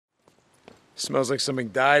Smells like something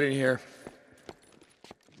died in here.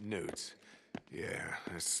 Newts. Yeah,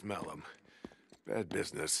 I smell them. Bad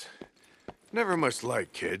business. Never much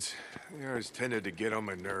liked kids. They always tended to get on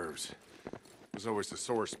my nerves. It was always a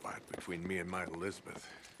sore spot between me and my Elizabeth.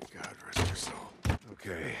 God rest her soul.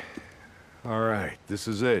 Okay. All right, this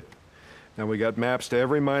is it. Now we got maps to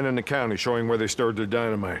every mine in the county showing where they stored their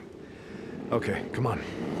dynamite. Okay, come on.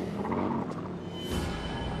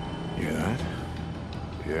 Hear that?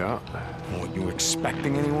 Yeah. What, you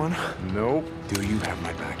expecting anyone? Nope. Do you have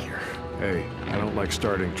my back here? Hey, I don't like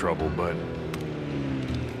starting trouble, but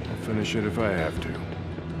I'll finish it if I have to.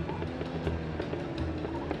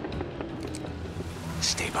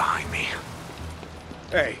 Stay behind me.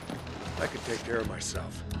 Hey, I can take care of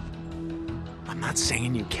myself. I'm not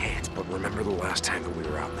saying you can't, but remember the last time that we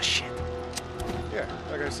were out in the shit. Yeah,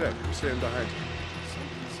 like I said, I'm staying behind you.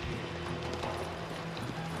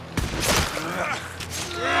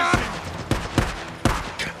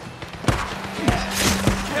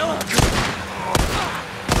 Kill him!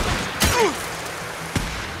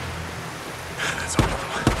 That's all of them.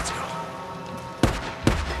 Let's go.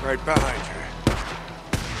 Right behind you.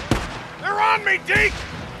 They're on me, Deke!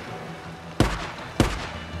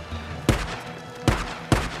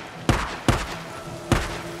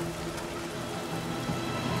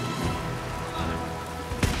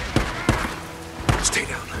 Stay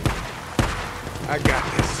down. I got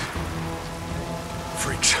this.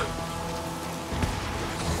 Freaks.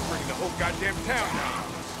 Bring the whole goddamn town down.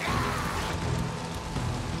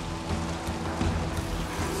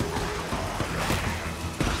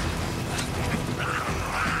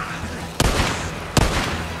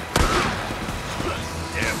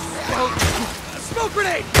 Smoke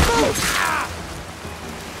grenade! Move!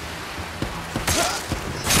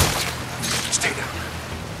 Stay down.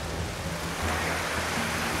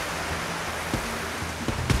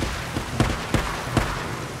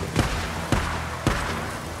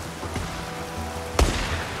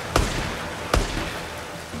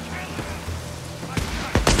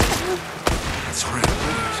 That's right.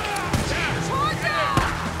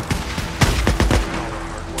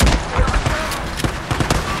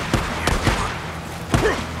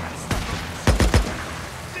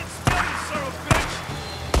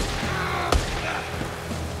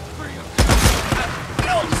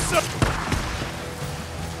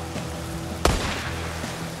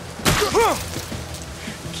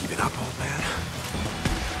 Keep it up, old man.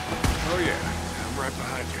 Oh yeah, I'm right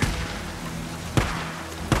behind you.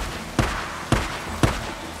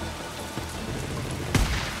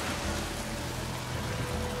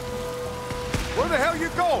 Where the hell you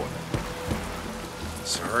going?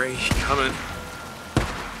 Sorry, coming.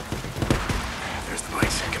 There's the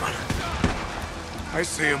place. Come on. I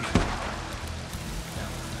see him.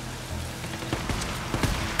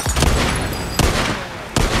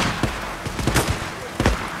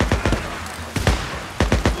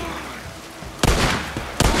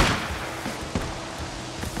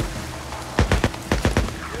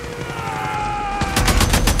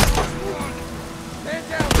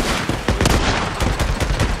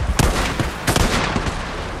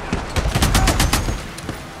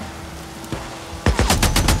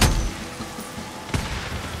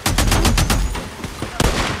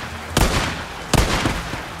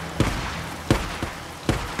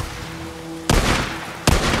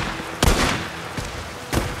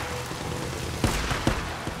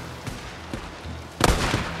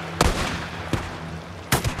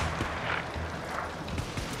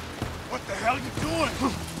 What the hell are you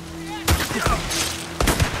doing?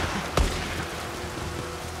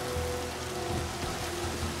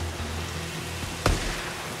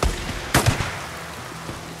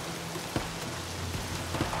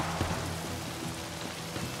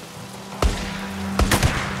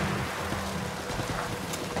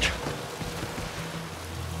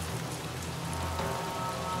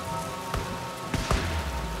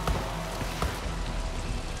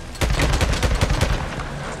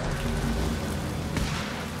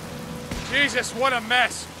 Jesus, what a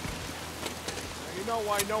mess! Now you know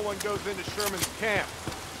why no one goes into Sherman's camp.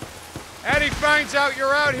 Addie finds out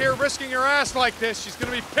you're out here risking your ass like this, she's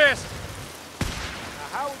gonna be pissed.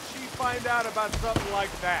 Now how would she find out about something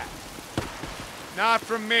like that? Not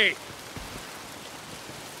from me.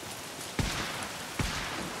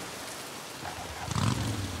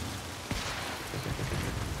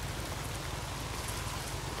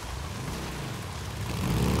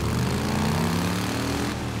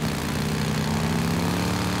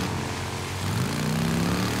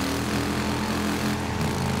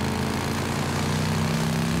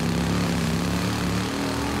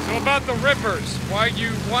 So about the Rippers, why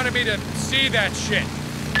you wanted me to see that shit?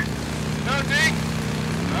 No, Deke.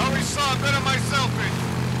 I always saw a bit of myself in you.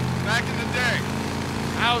 Back in the day.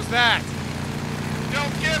 How's that? You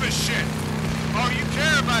don't give a shit. Oh, you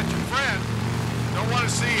care about your friend. Don't want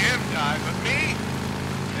to see him die, but me?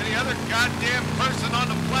 Any other goddamn person on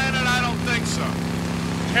the planet? I don't think so.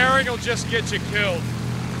 Caring will just get you killed.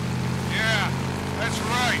 Yeah, that's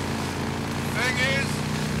right. Thing is,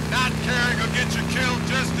 not caring will get you killed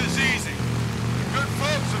just as easy. The good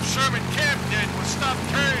folks of Sherman Camp did was stop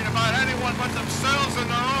caring about anyone but themselves and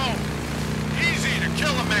their own. Easy to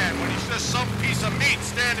kill a man when he's just some piece of meat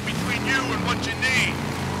standing between you and what you need.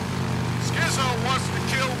 Skizzo wants to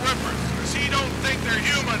kill Rippers because he don't think they're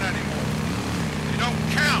human anymore. They don't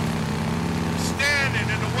count. They're standing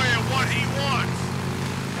in the way of what he wants.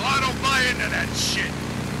 Well, I don't buy into that shit.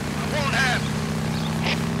 I won't have it.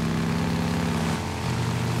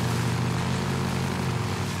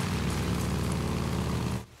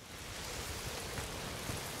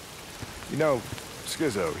 You know,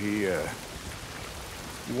 Skizzo, he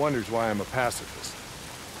wonders why I'm a pacifist.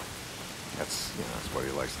 That's what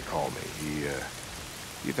he likes to call me.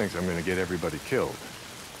 He thinks I'm gonna get everybody killed.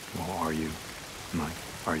 Well, are you, Mike?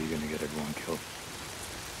 Are you gonna get everyone killed?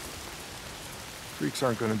 Freaks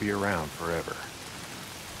aren't gonna be around forever.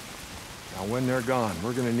 Now, when they're gone,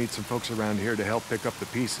 we're gonna need some folks around here to help pick up the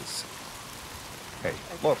pieces. Hey,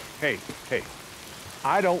 look, hey.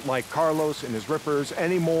 I don't like Carlos and his Rippers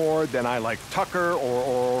any more than I like Tucker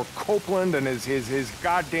or Copeland and his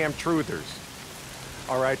goddamn truthers.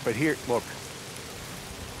 All right, but here, look.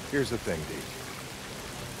 Here's the thing, Deke.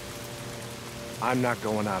 I'm not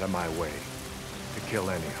going out of my way to kill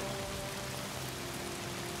any of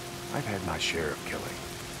them. I've had my share of killing.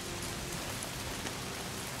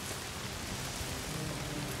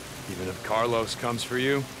 Even if Carlos comes for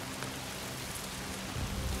you?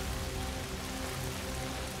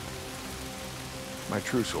 My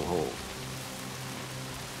truce will hold.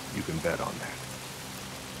 You can bet on that.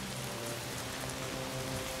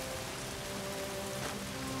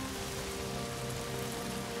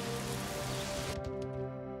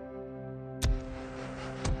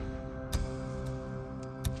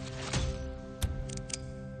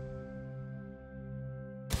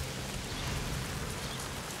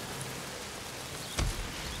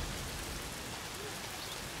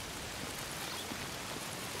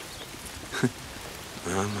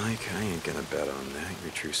 Well, Mike, I ain't gonna bet on that.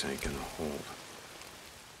 Your truce ain't gonna hold.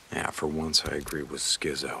 Yeah, for once I agree with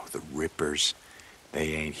Skizzo. The Rippers,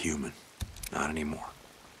 they ain't human. Not anymore.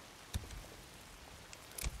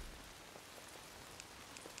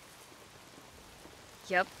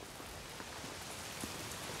 Yep.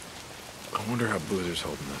 I wonder how Boozer's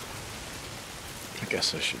holding up. I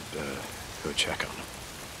guess I should, go check on him.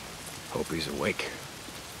 Hope he's awake.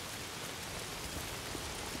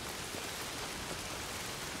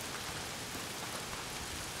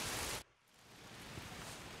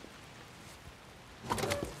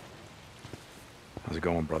 How's it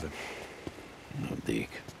going, brother? No,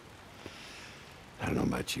 Deke. I don't know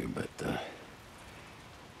about you, but,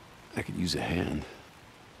 I could use a hand.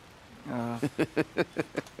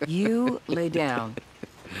 You lay down.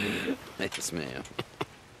 Yes, ma'am.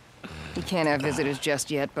 We can't have visitors just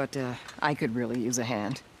yet, but I could really use a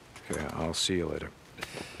hand. Okay, I'll see you later.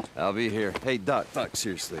 I'll be here. Hey, Doc,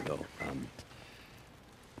 seriously, though.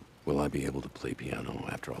 Will I be able to play piano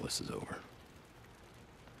after all this is over?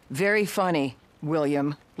 Very funny,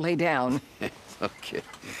 William. Lay down. Okay.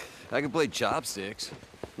 I can play chopsticks.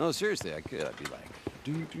 No, seriously, I could. I'd be like...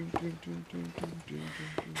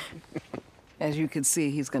 As you can see,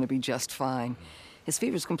 he's going to be just fine. His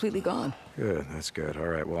fever's completely gone. Good, that's good. All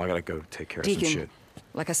right, well, I gotta go take care of Deacon, some shit.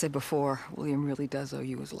 like I said before, William really does owe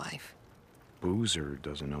you his life. Boozer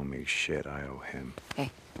doesn't owe me shit. I owe him.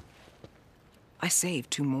 Hey, I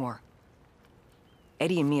saved 2 more.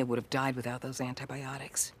 Eddie and Mia would have died without those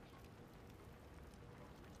antibiotics.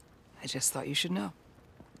 I just thought you should know.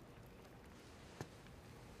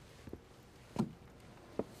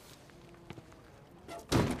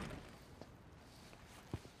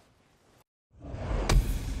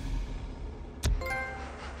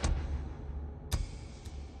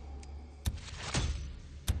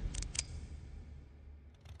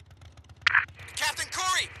 Captain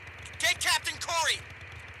Corey! Get Captain Corey!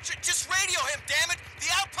 Just radio him, damn it! The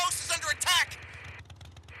outpost is under attack!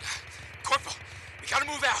 Corporal, we gotta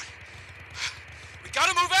move out. We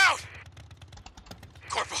gotta move out!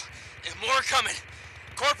 Corporal, there's more coming.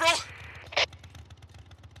 Corporal?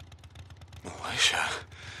 Militia?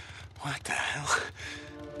 What the hell?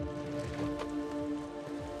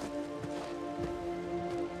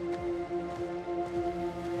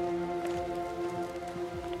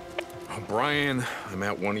 Oh, O'Brien. I'm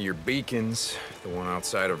at one of your beacons, the one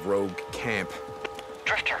outside of Rogue Camp.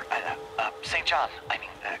 Drifter, St. John,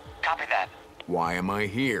 copy that. Why am I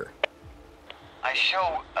here? I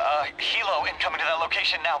show, helo incoming to that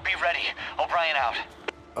location now. Be ready. O'Brien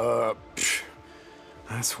out.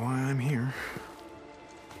 That's why I'm here.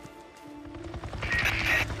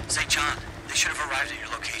 St. John, they should have arrived at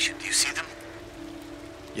your location. Do you see them?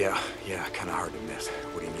 Yeah, kinda hard to miss.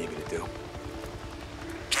 What do you need me to do?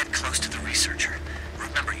 Get close to the researcher.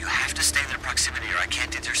 Remember, you have to stay in their proximity or I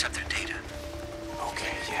can't intercept their data.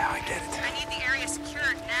 Okay, yeah, I get it. I need the area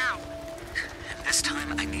secured now. And this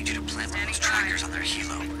time, I need you to plant one of those trackers on their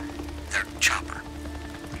helo. Their chopper.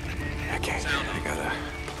 Okay, I gotta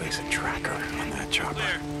place a tracker on that chopper.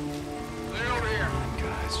 Clear over here.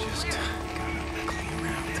 Guys, just gotta clean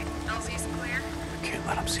around. LZ's clear? Can't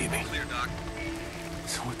let them see me. Clear, Doc.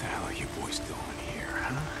 So what the hell are you boys doing here,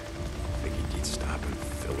 huh? Figured you'd stop and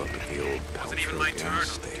fill up at the old Wasn't even my Pelford turn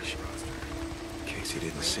gas on the station. duty roster. In case you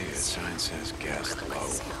didn't see it, sign says gas low.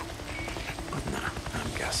 But nah,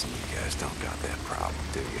 I'm guessing you guys don't got that problem,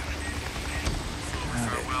 do you?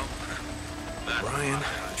 Farewell. Brian,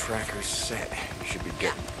 the tracker's set. You should be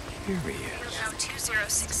getting... Here he is. Now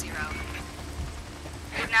 2060.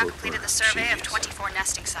 We've now completed the survey of 24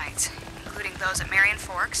 nesting sites, including those at Marion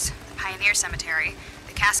Forks, the Pioneer Cemetery,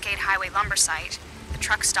 the Cascade Highway lumber site, the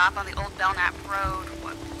truck stop on the old Belknap Road.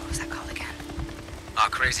 What was that called again?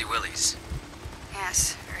 Crazy Willie's.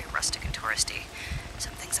 Yes, very rustic and touristy.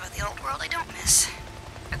 Some things about the old world I don't miss.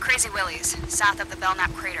 Crazy Willie's, south of the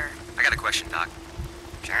Belknap crater. I got a question, Doc.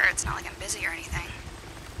 Sure, it's not like I'm busy or anything.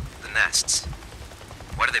 The nests.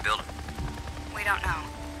 Why do they build them? We don't know.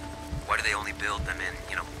 Why do they only build them in,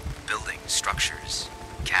 buildings, structures,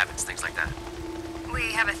 cabins, things like that?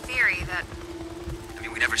 We have a theory that... I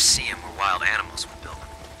mean, we never see them where wild animals would build them.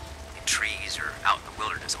 In trees or out in the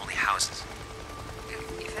wilderness, only houses.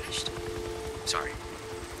 You finished? Sorry.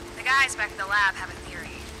 The guys back at the lab have a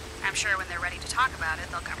theory. I'm sure when they're ready to talk about it,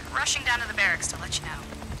 they'll come rushing down to the barracks to let you know.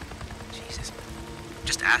 Jesus.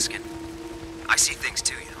 Just asking. I see things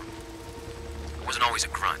too, I wasn't always a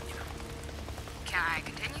grunt, Can I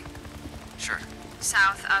continue? Sure.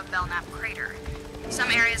 South of Belknap Crater.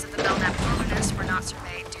 Some areas of the Belknap wilderness were not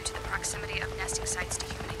surveyed due to the proximity of nesting sites to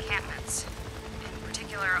human encampments. In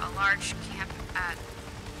particular, a large camp at...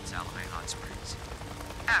 Salome Hot Springs.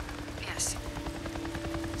 Yes.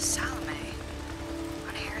 Salome.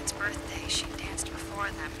 On Herod's birthday, she danced before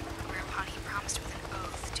them, whereupon he promised with an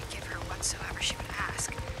oath to give her whatsoever she would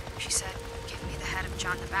ask. She said, "Give me the head of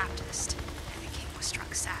John the Baptist," and the king was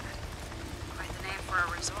struck sad. Quite the name for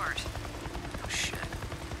a resort. Oh, shit.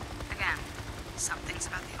 Again, some things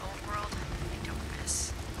about the old world I don't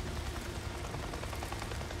miss.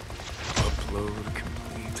 Upload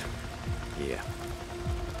complete. Yeah.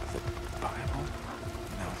 The Bible?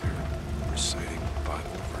 Now they're reciting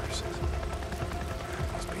Bible verses.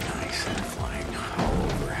 Must be nice flying all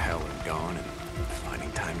over hell and gone and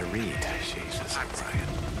finding time to read. Jesus, Brian.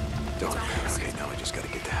 Don't. Okay, now I just gotta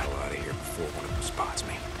get the hell out of here before one of them spots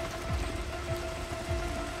me.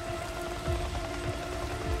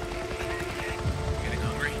 Getting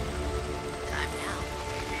hungry? Time now.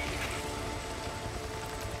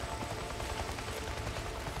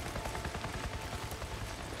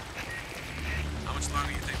 How much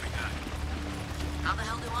longer you think we got? How the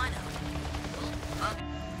hell do I know?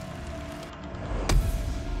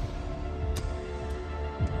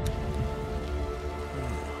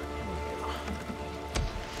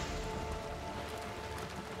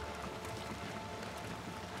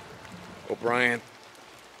 O'Brien.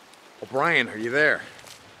 O'Brien, are you there?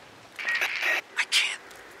 I can't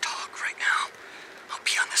talk right now. I'll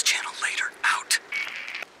be on this channel later. Out.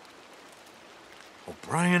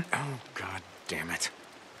 O'Brien? Oh, God damn it.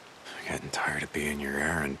 I'm getting tired of being your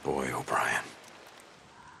errand boy, O'Brien.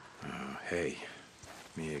 Hey.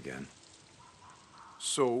 Me again.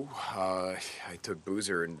 So, I took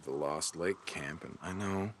Boozer into the Lost Lake camp, and I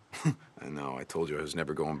know, I told you I was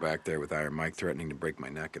never going back there with Iron Mike threatening to break my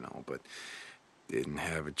neck and all, but didn't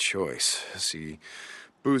have a choice. See,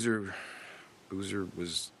 Boozer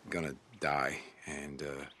was gonna die, and,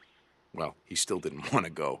 well, he still didn't want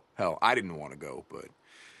to go. Hell, I didn't want to go, but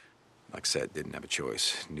like I said, didn't have a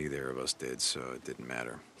choice. Neither of us did, so it didn't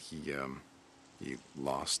matter. He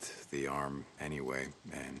lost the arm anyway,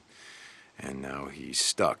 and now he's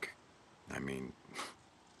stuck. I mean,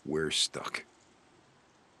 we're stuck.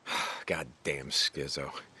 Goddamn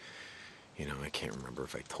schizo. I can't remember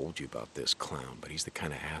if I told you about this clown, but he's the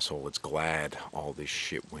kind of asshole that's glad all this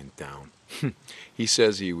shit went down. He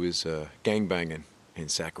says he was gangbanging in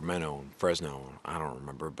Sacramento and Fresno. I don't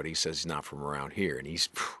remember, but he says he's not from around here, and he's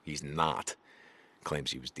not.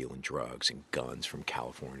 Claims he was dealing drugs and guns from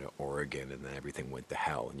California to Oregon, and then everything went to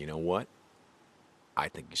hell. And you know what? I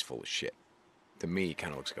think he's full of shit. To me, he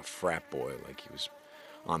kind of looks like a frat boy, like he was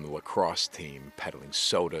on the lacrosse team peddling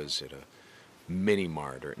sodas at a mini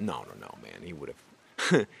mart. Or no, man. He would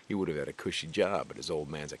have he would have had a cushy job at his old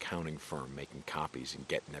man's accounting firm, making copies and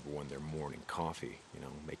getting everyone their morning coffee. You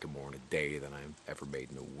know, making more in a day than I've ever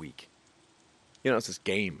made in a week. You know, it's this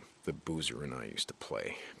game the Boozer and I used to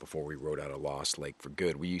play before we rode out of Lost Lake for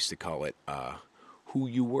good. We used to call it Who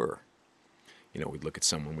You Were. You know, we'd look at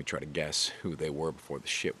someone, we'd try to guess who they were before the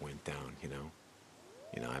shit went down, you know.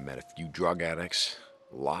 You know, I met a few drug addicts,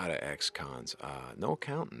 a lot of ex-cons, no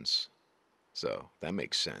accountants. So that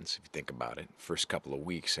makes sense if you think about it. First couple of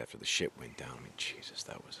weeks after the shit went down, I mean, Jesus,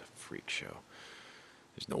 that was a freak show.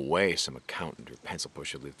 There's no way some accountant or pencil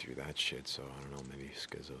pusher lived through that shit, so I don't know, maybe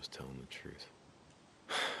Skizzo's telling the truth.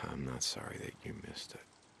 I'm not sorry that you missed it.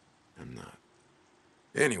 I'm not.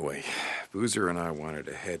 Anyway, Boozer and I wanted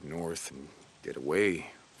to head north and get away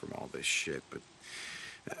from all this shit, but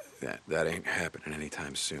that ain't happening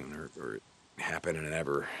anytime soon, or happening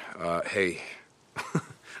ever. Hey,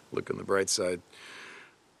 look on the bright side.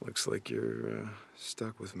 Looks like you're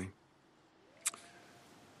stuck with me.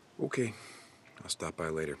 Okay, I'll stop by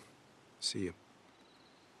later. See you.